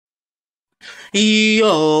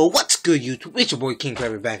Yo, what's good, YouTube? It's your boy King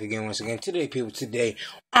Clever back again once again. Today,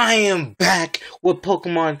 I am back with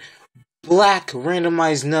Pokemon Black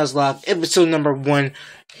Randomized Nuzlocke, episode number 1.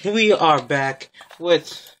 We are back,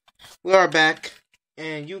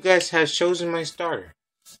 and you guys have chosen my starter.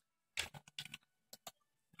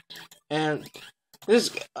 And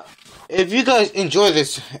this, if you guys enjoy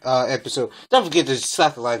this episode, don't forget to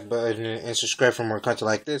slap the like button and subscribe for more content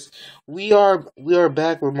like this. We are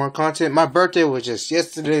back with more content. My birthday was just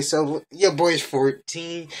yesterday, so your boy's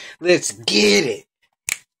 14. Let's get it.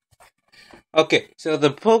 Okay, so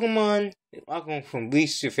the Pokemon, I'm going from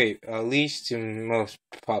least to favorite, least to most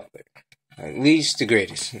popular, least to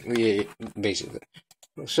greatest, yeah, basically.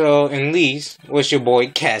 So in least was your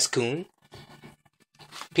boy Cascoon.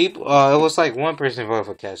 People, it was like one person voted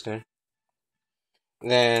for Cascoon.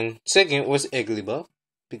 Then second was Igglybuff,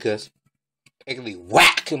 because Iggly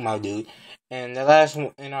whack, my dude. And the last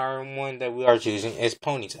one, in our one that we are choosing, is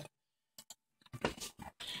Ponyta.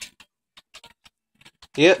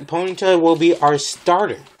 Yep, Ponyta will be our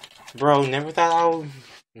starter. Bro, never thought I would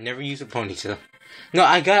never use a Ponyta. No,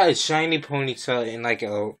 I got a shiny Ponyta in like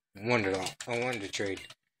a Wonder Trade.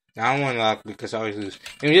 Now I want to lock because I always lose.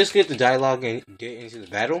 Can we just get the dialogue and get into the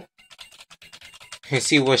battle? And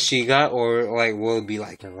see what she got, or like will it be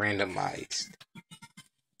like randomized?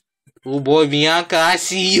 Oh boy, Bianca, I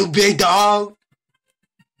see you, big dog!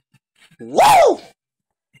 Whoa!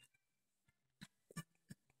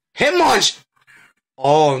 Hitmonch!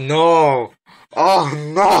 Oh no! Oh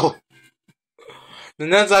no! The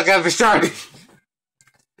Nuzlocke haven't started!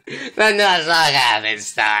 The Nuzlocke haven't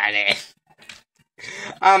started!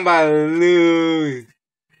 I'm about to lose.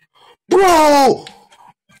 Bro!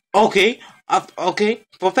 Okay,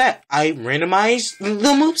 for that, I randomized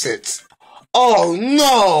the movesets. Oh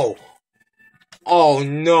no! Oh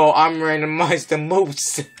no, I'm randomized the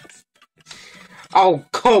movesets. Oh,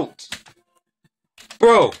 coach.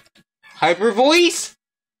 Bro, Hyper Voice?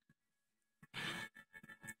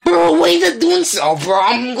 Bro, wait a doing so, bro.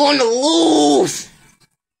 I'm going to lose.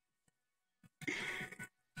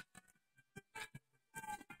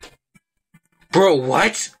 Bro,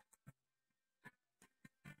 what?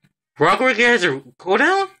 Rockwork has a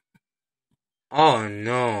cooldown? Oh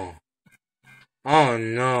no. Oh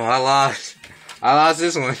no, I lost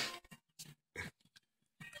this one.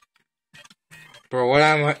 Bro,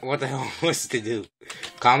 what the hell was to do?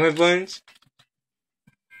 Comet Punch?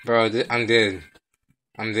 Bro, I'm dead.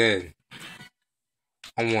 I'm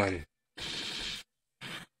one.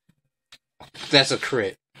 That's a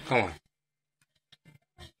crit. Come on.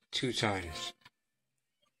 2 times.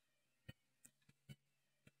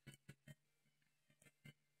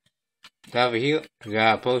 Got a heal?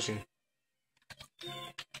 Got a potion.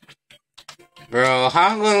 Bro,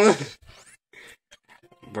 how am I gonna lose?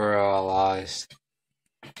 Bro, I lost.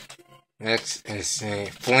 That's insane.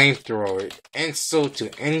 Flamethrower. Insult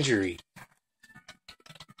to injury.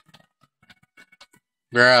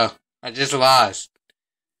 Bro, I just lost.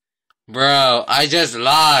 Bro, I just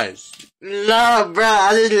lost. No, bro,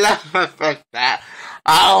 I just lost like that.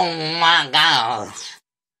 Oh my gosh.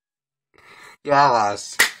 Yeah, I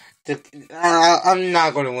lost. I'm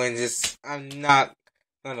not gonna win this. I'm not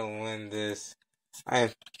gonna win this.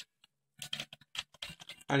 I'm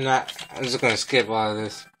just gonna skip all of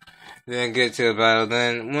this. Then get to the battle.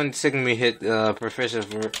 Then one second we hit the professor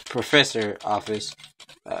office.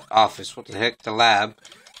 What the heck? The lab.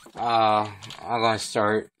 I'm gonna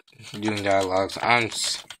start doing dialogues.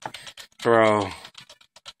 Bro,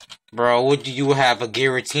 what do you have? A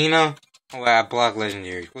Giratina? Oh, I block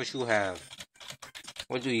legendary. What you have?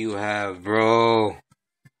 What do you have, bro?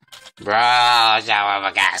 Bro, show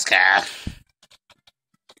up a Gasca.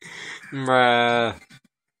 Bruh.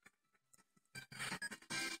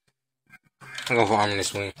 I'm going for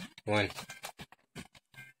Arminous Wing. 1.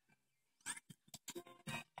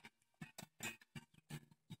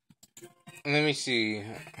 Let me see.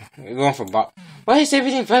 We're going for Bob. Why is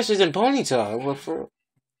everything faster than Ponyta? What for?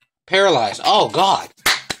 Paralyzed. Oh, God.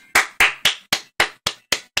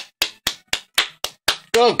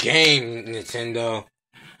 Good game, Nintendo.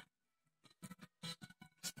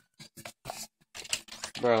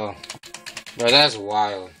 Bro, that's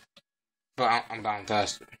wild. But I'm bound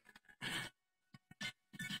faster.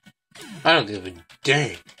 I don't give a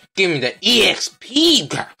damn. Give me the EXP,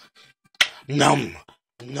 girl. Num.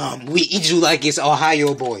 We eat you like it's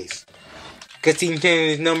Ohio boys. Cause Team 10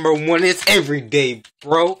 is number 1. It's every day,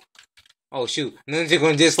 bro. Oh shoot. Ninja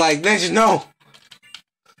gonna dislike Ninja. No.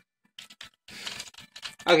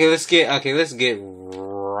 Okay, let's get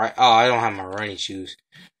right. Oh, I don't have my running shoes.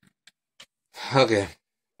 Okay,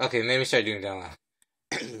 let me start doing that now.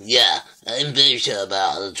 Yeah. I'm very sure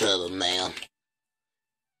about all the trouble, ma'am.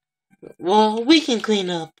 Well, we can clean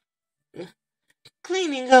up.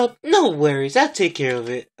 Cleaning up? No worries, I'll take care of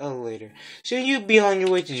it later. Should you be on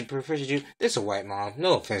your way to Professor Jew? This is a white mom.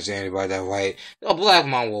 No offense to anybody that white. A black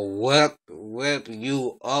mom will whip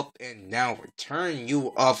you up and down, turn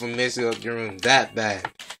you off and mess up your room that bad.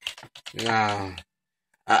 Nah.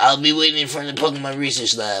 I'll be waiting in front of the Pokemon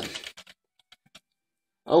Research Lab.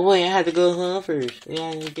 Oh wait, I had to go home first.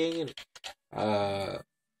 Yeah, you get it. I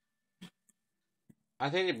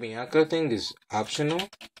think the Bianca thing is optional.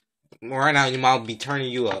 Right now, your mom will be turning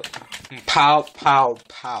you up. Pow, pow,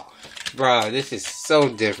 pow. Bro, this is so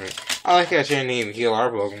different. I like how Shannon didn't even heal our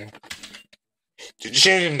Pokemon.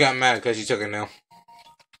 Shannon got mad because he took a nail.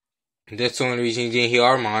 That's the only reason he didn't heal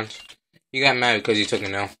our mons. He got mad because he took a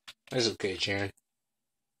nail. That's okay, Sharon.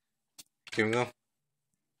 Here we go.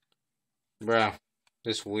 Bro,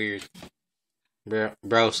 this is weird.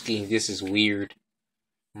 Broski, this is weird.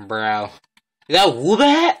 Bro. Is that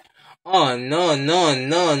Woobat? Oh, no. Oh,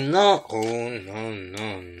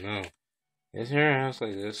 no. Is there a house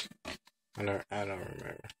like this? I don't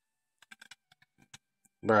remember.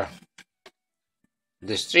 Bruh.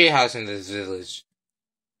 There's 3 houses in this village.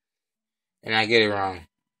 And I get it wrong.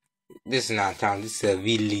 This is not a town. This is a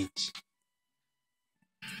village.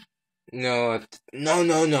 No.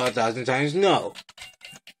 1,000 times no.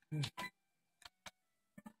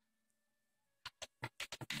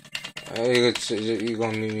 You're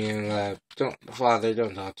gonna meet me in the lab. Father,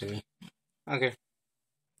 don't talk to me. Okay.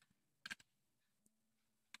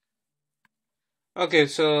 Okay,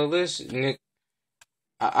 so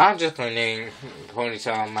I'm just gonna name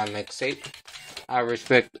Ponytail my mixtape. I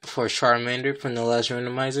respect for Charmander from the last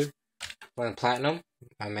randomizer. For the Platinum,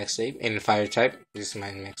 my mixtape. In the Fire type, this is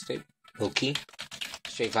my mixtape. Low-key.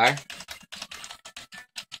 Straight fire.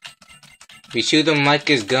 We shoot him like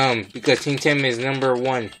his gum because Team 10 is number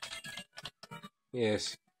 1.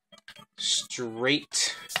 Yes.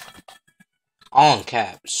 Straight. On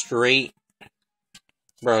cap. Straight.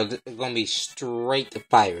 Bro, it's gonna be straight to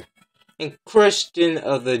fire. And question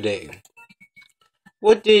of the day.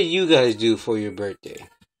 What did you guys do for your birthday?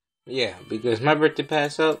 Yeah, because my birthday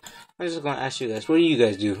passed up. I'm just gonna ask you guys, what do you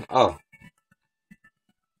guys do? Oh.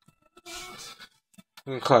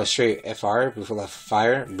 I'm gonna call it straight FR before like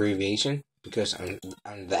fire abbreviation. Because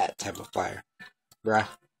I'm that type of fire. Bruh.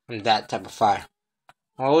 I'm that type of fire.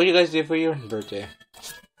 Well, what do you guys do for your birthday?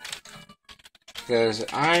 Because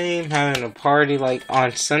I'm having a party like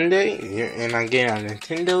on Sunday, and I'm getting a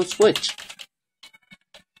Nintendo Switch.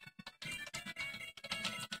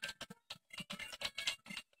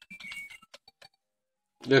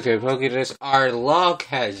 Okay, Pokédex, our lock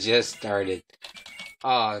has just started.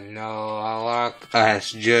 Oh no, our lock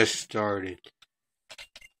has just started.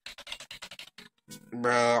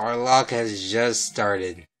 Bro, our lock has just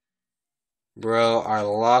started. Bro, our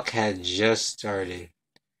lock had just started.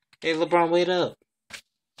 Hey, LeBron, wait up.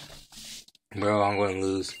 Bro, I'm going to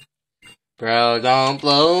lose. Bro, don't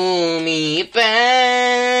blow me back.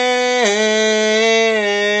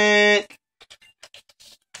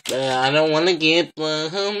 I don't want to get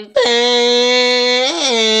blown back.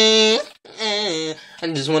 I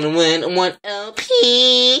just want to win 1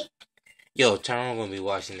 LP. Yo, Tyrone going to be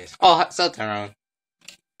watching this. Oh, what's up, Tyrone?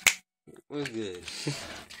 We're good.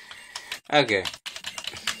 Okay.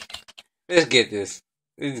 Let's get this.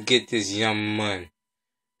 Let's get this young money.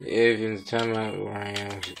 If you tell me where I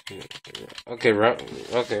am. Okay,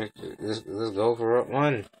 let's go for Route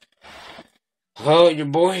 1. Oh, your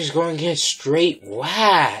boy is going to get straight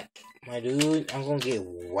whacked. My dude, I'm going to get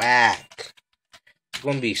whacked. It's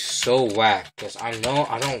going to be so whacked. Because I know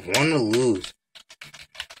I don't want to lose.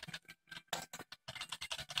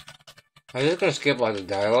 I'm just going to skip all the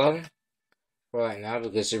dialogue for right now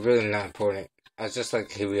because it's really not important. I just like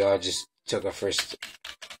here we are just took our first.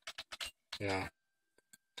 No.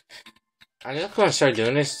 I'm just gonna start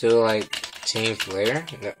doing this to like Team Flare.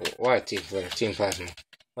 No, what Team Flare? Team Plasma.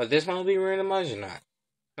 But this one will be randomized or not?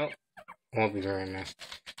 Nope. Won't be randomized.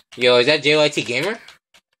 Yo, is that JYT Gamer?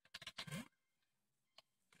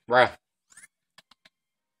 Bruh.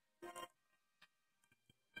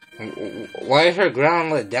 Why is her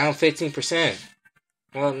ground like down 15%?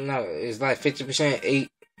 Well, no, it's like 50% 8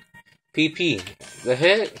 PP. The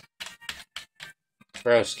heck?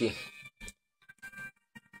 Broski.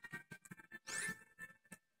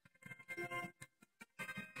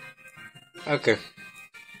 Okay.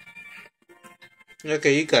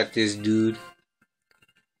 Okay, you got this, dude.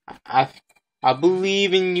 I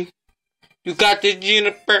believe in you. You got this,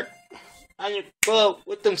 Juniper. On your glove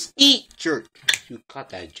with them skeet shirts. You got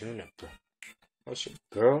that Juniper. What's your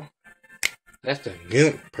girl? That's the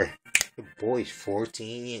Juniper. The boy's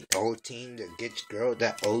 14 and 18 to get your girl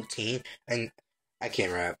that 18. And I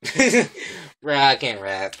can't rap. Bro, I can't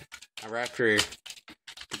rap. My rap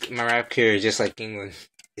career is just like England.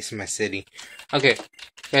 It's my city. Okay.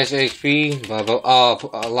 Cash HP, blah blah.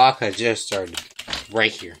 Oh, lock has just started.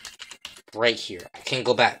 Right here. Right here. I can't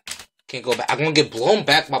go back. Can't go back. I'm gonna get blown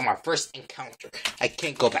back by my first encounter. I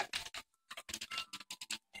can't go back.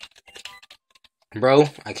 Bro,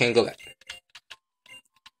 I can't go back.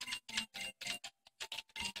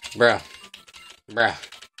 Bruh.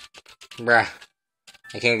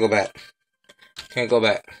 I can't go back. Can't go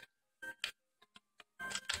back.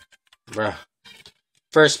 Bruh.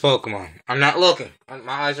 First Pokemon. I'm not looking.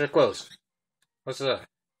 My eyes are closed. What's up?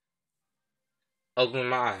 Open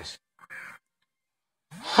my eyes.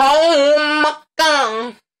 Oh my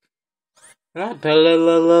god! Not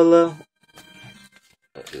pillow.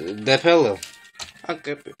 That pillow.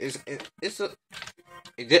 Okay,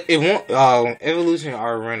 it won't. Evolution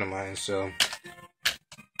are randomized, so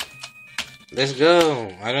let's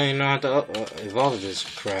go. I don't even know how to evolve this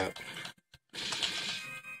crap.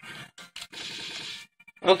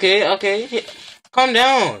 Okay, calm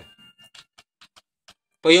down.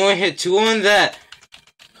 But you only hit 2 on that.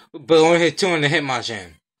 But only hit 2 on the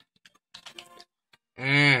Hitmonchan.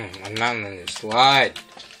 I'm not letting this slide.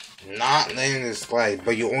 Not letting this slide.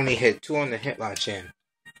 But you only hit 2 on the Hitmonchan.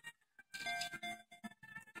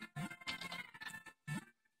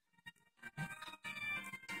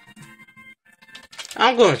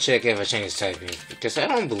 I'm gonna check if I change typings. Because I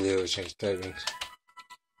don't believe I changed typings.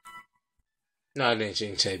 No, I didn't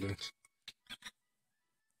change typings.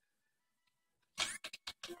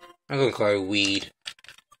 I'm gonna call it weed.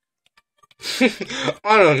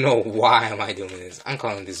 I don't know why am I doing this. I'm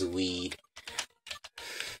calling this weed.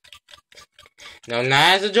 No,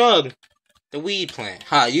 not as a drug. The weed plant.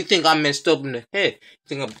 You think I'm messed up in the head? You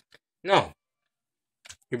think I'm... No.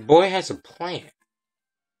 Your boy has a plant.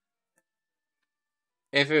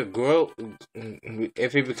 If it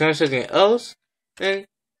becomes something else, then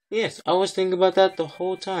yes, I was thinking about that the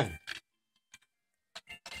whole time.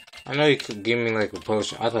 I know you could give me like a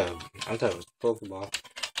potion. I thought it was a Pokeball,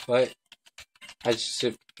 but I just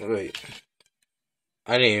said, wait.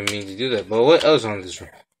 I didn't even mean to do that. But what else on this room?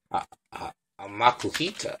 A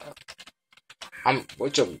Makuhita. I'm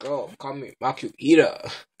with your girl. Call me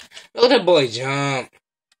Makuhita. Look at that boy jump.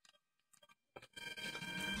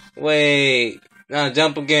 Wait. Now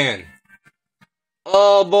jump again.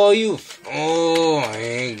 Oh boy, you. Oh,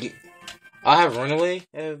 I have runaway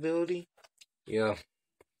ability. Yeah.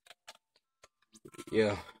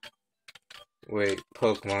 Wait,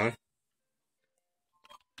 Pokemon.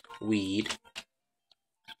 Weed.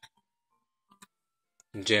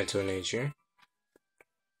 Gentle nature.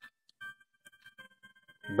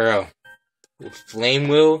 Bro. Flame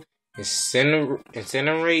Wheel.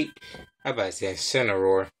 Incinerate. How about I say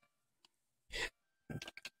Incineroar?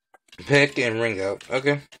 Peck and Ring Out.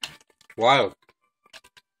 Okay. Wild.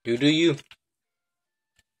 Do you.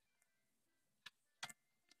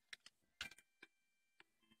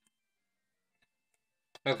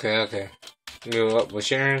 Okay. Go up with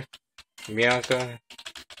Sharon, Bianca,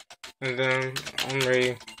 and then I'm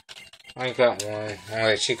ready. I got one.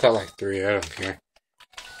 Alright, she got like 3. I don't care.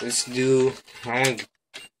 Let's do.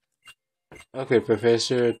 Okay,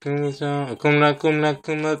 Professor Akuma.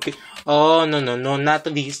 Oh, no, not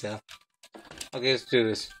the Visa. Okay, let's do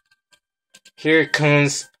this. Here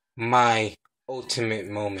comes my ultimate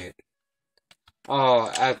moment.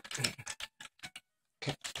 Oh,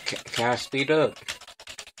 can I speed up?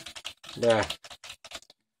 Bruh.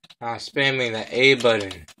 I'm spamming the A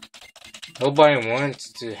button. Nobody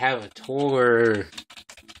wants to have a tour.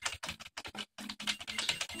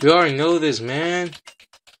 You already know this, man.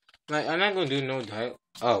 Like, I'm not gonna do no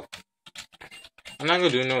I'm not gonna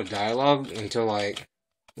do no dialogue until like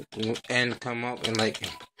end come up and like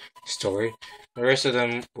story. The rest of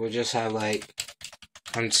them will just have like,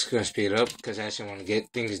 I'm just gonna speed up because I actually want to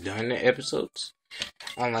get things done in the episodes.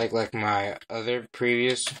 Unlike like my other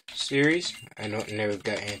previous series, I never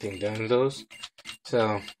got anything done in those.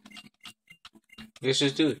 So let's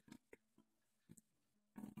just do it.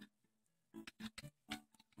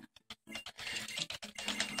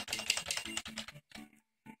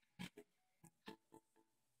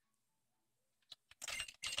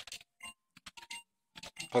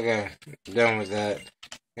 Okay, done with that.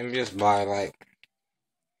 Let me just buy like,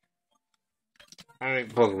 how many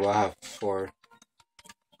Pokeball I have? 4.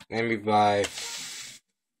 Let me buy 5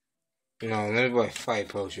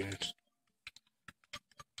 potions.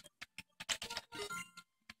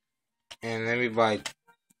 And let me buy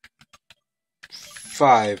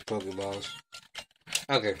 5 Pokeballs.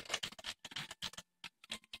 Okay.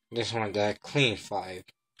 This one got clean 5.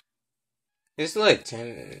 It's like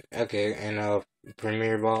 10. Okay, and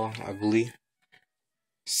Premier Ball, I believe.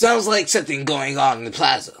 Sounds like something going on in the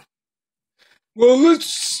plaza. Well,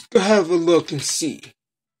 let's have a look and see.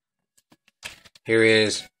 Here it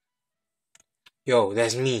is. Yo,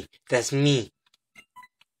 that's me. That's me.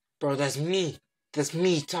 Bro, that's me. That's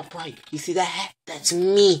me, top right. You see that hat? That's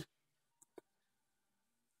me.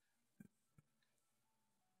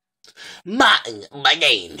 My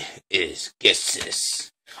name is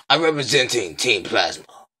Gessis. I'm representing Team Plasma.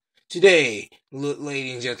 Today,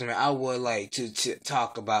 ladies and gentlemen, I would like to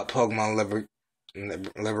talk about Pokemon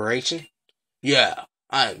Liberation. Yeah,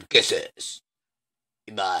 I'm Gessis.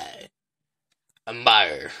 I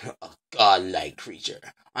admire a godlike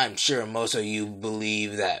creature. I'm sure most of you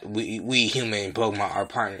believe that we human Pokemon are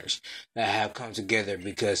partners that have come together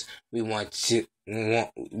because we want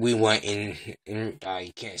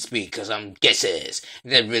I can't speak because I'm Gessis. Is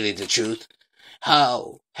that really the truth?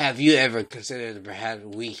 How have you ever considered perhaps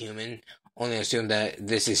we human only assume that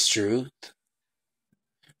this is truth?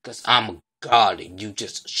 Because I'm a god and you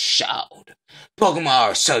just shout. Pokemon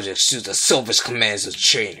are subjects to the selfish commands of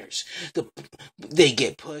trainers. They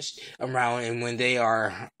get pushed around, and when they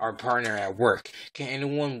are our partner at work, can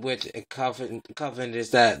anyone with a confidence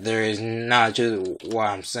that there is not just what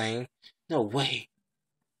I'm saying? No way.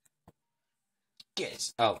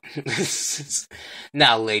 Yes. Oh.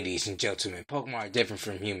 Now, ladies and gentlemen, Pokemon are different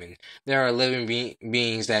from humans. They are living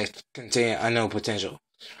beings that contain unknown potential.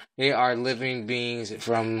 They are living beings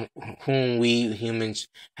from whom we humans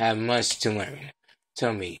have much to learn.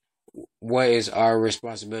 Tell me, what is our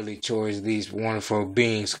responsibility towards these wonderful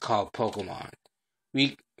beings called Pokemon?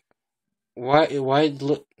 What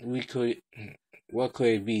could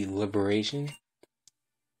it be? Liberation?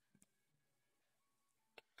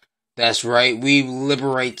 That's right. We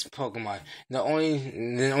liberate Pokemon. The only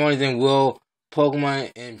thing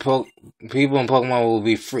Pokemon and people in Pokemon will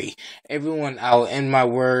be free. Everyone, I'll end my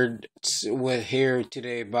words with here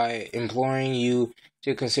today by imploring you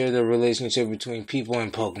to consider the relationship between people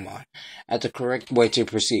and Pokemon as the correct way to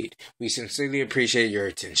proceed. We sincerely appreciate your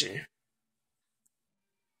attention.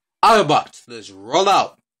 Autobots, let's roll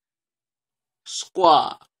out.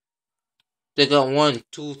 Squad. They got 1,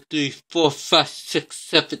 2, 3, 4, 5, 6,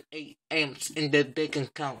 7, 8 amps in their bank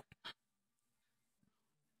account.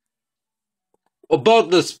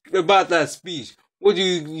 About that speech, what do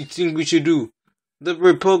you think we should do?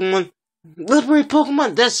 Liberate Pokemon? Liberate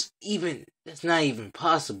Pokemon? That's not even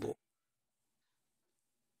possible.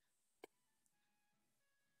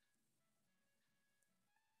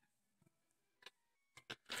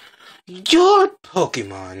 Your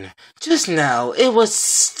Pokemon, just now, it was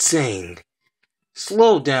saying,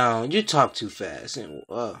 slow down, you talk too fast. And,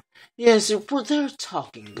 yes, well, they're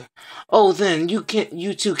talking. Oh, then you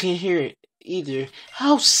two can't hear it either.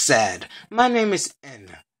 How sad. My name is N.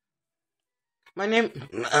 My name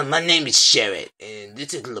is Sherrod, and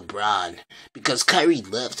this is LeBron. Because Kyrie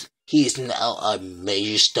left, he is now a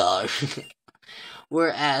major star. We're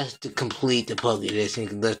asked to complete the Pokédex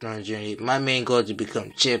and left on a journey. My main goal is to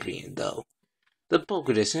become champion, though. The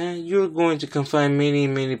Pokédex, You're going to confine many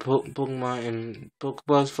Pokemon and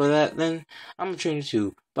Pokeballs for that, then? I'm a trainer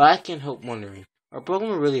too, but I can't help wondering, are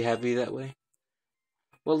Pokemon really happy that way?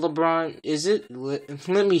 Well, LeBron, is it?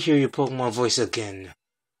 Let me hear your Pokemon voice again.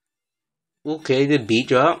 Okay, the beat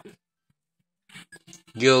drop.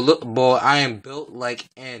 Yo, look, boy, I am built like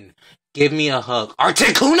N. Give me a hug.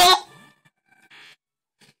 ARTICUNO?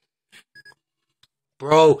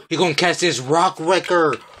 Bro, he gonna catch this rock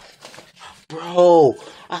wrecker. Bro,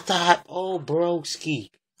 I thought, broski.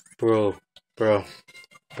 Bro.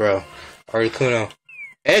 ARTICUNO.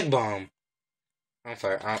 Egg bomb. I'm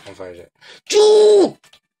fired. Choo!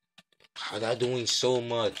 How that doing so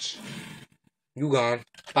much? You gone.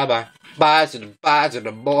 Bye. Bye to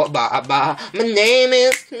the boy. Bye. My name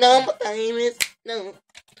is no.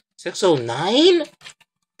 609?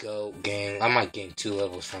 Go, gang. I might gain 2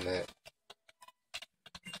 levels from that.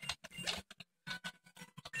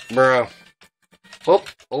 Bro. Oh,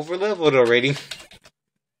 over leveled already.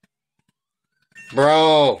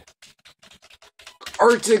 Bro.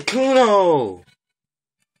 ARTICUNO.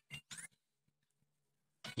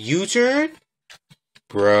 U-turn?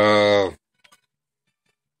 Bro.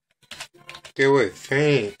 Okay, wait,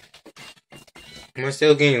 faint. Am I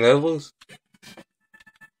still getting levels?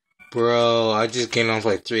 Bro, I just gained off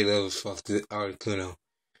like 3 levels off the ARTICUNO.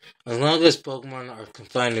 As long as Pokemon are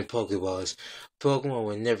confined in Pokeballs, Pokemon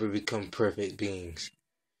will never become perfect beings.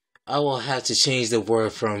 I will have to change the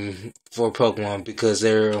word for Pokemon because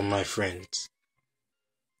they're my friends.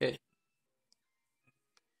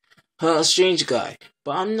 strange guy.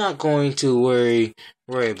 But I'm not going to worry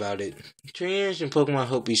about it. Trainers and Pokemon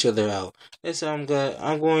help each other out. That's how I'm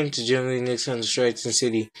going to gym lead next time the Striaton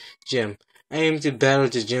City gym. I aim to battle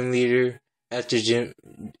the gym leader after gym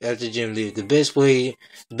leader. The best way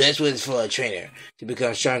for a trainer to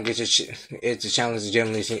become stronger is to challenge the gym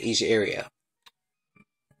leaders in each area.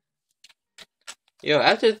 Yo,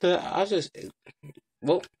 after the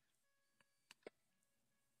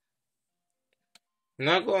I'm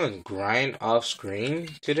not going to grind off screen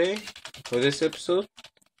today for this episode.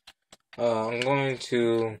 I'm going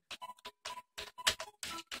to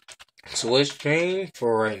switch train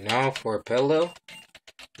for right now for Pello.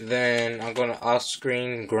 Then I'm going to off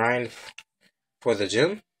screen grind for the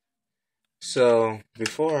gym. So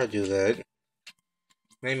before I do that,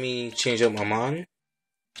 let me change up my mon.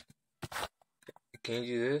 Can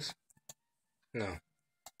you do this? No.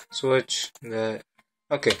 Switch that.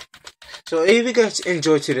 Okay. So if you guys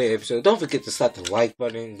enjoyed today's episode, don't forget to slap the like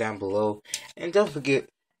button down below. And don't forget,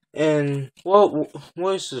 and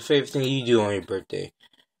what's the favorite thing you do on your birthday?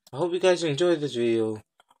 I hope you guys enjoyed this video.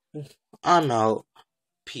 I'm out.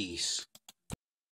 Peace.